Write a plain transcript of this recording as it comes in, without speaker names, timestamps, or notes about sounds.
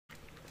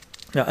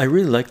Yeah, I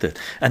really liked it,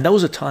 and that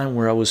was a time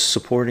where I was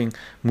supporting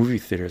movie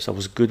theaters. I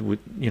was good with,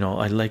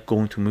 I like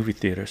going to movie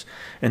theaters.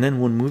 And then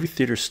when movie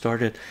theaters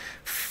started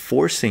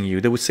forcing you,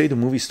 they would say the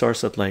movie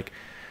starts at, like,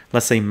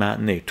 let's say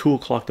matinee, 2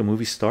 o'clock the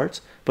movie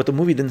starts, but the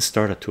movie didn't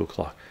start at 2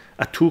 o'clock.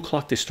 At 2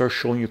 o'clock they start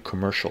showing you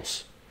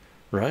commercials,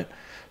 right?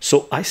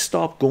 So I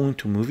stopped going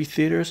to movie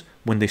theaters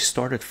when they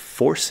started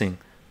forcing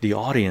the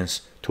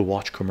audience to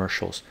watch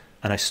commercials,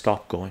 and I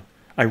stopped going.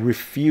 I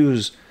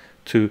refuse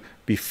to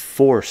be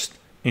forced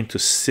into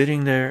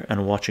sitting there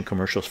and watching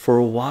commercials. For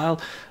a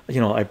while,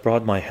 I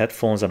brought my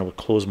headphones and I would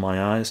close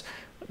my eyes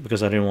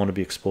because I didn't want to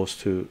be exposed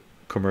to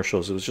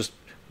commercials. It was just,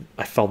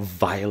 I felt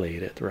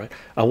violated, right?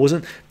 I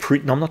wasn't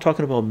I'm not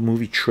talking about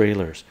movie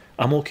trailers.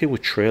 I'm okay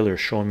with trailers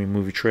showing me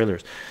movie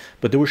trailers,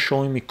 but they were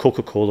showing me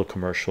Coca-Cola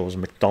commercials,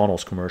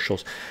 McDonald's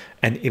commercials,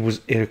 and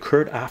it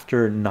occurred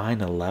after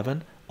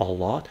 9/11 a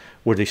lot,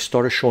 where they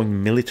started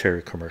showing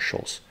military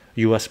commercials,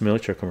 US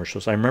military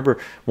commercials. I remember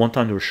one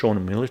time they were showing a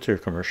military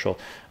commercial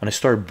and I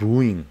started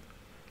booing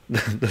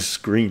the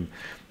screen,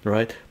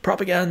 right?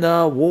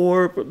 Propaganda,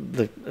 war,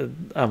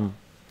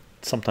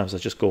 sometimes I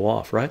just go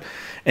off, right?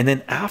 And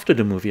then after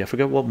the movie, I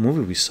forget what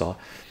movie we saw,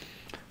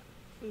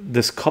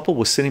 this couple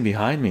was sitting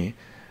behind me,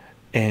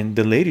 and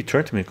the lady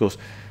turned to me and goes,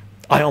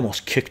 "I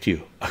almost kicked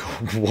you." I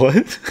go,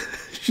 "What?"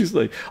 She's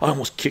like, "I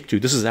almost kicked you."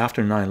 This is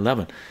after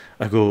 9/11.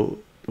 I go,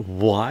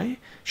 "Why?"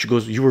 She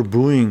goes, "You were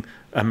booing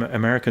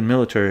American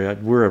military,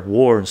 we're at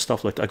war and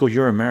stuff like that." I go,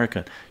 "You're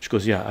American." She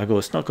goes, "Yeah." I go,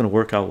 "It's not going to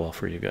work out well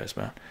for you guys,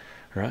 man,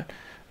 right?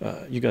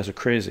 You guys are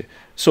crazy."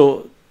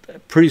 So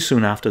pretty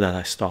soon after that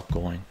I stopped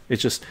going.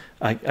 It's just,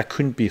 I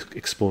couldn't be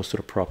exposed to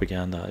the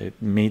propaganda. It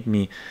made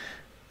me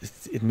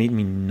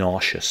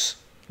nauseous.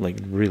 Like,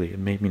 really, it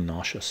made me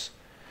nauseous.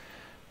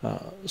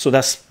 So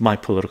that's my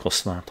political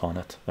slant on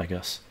it, I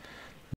guess.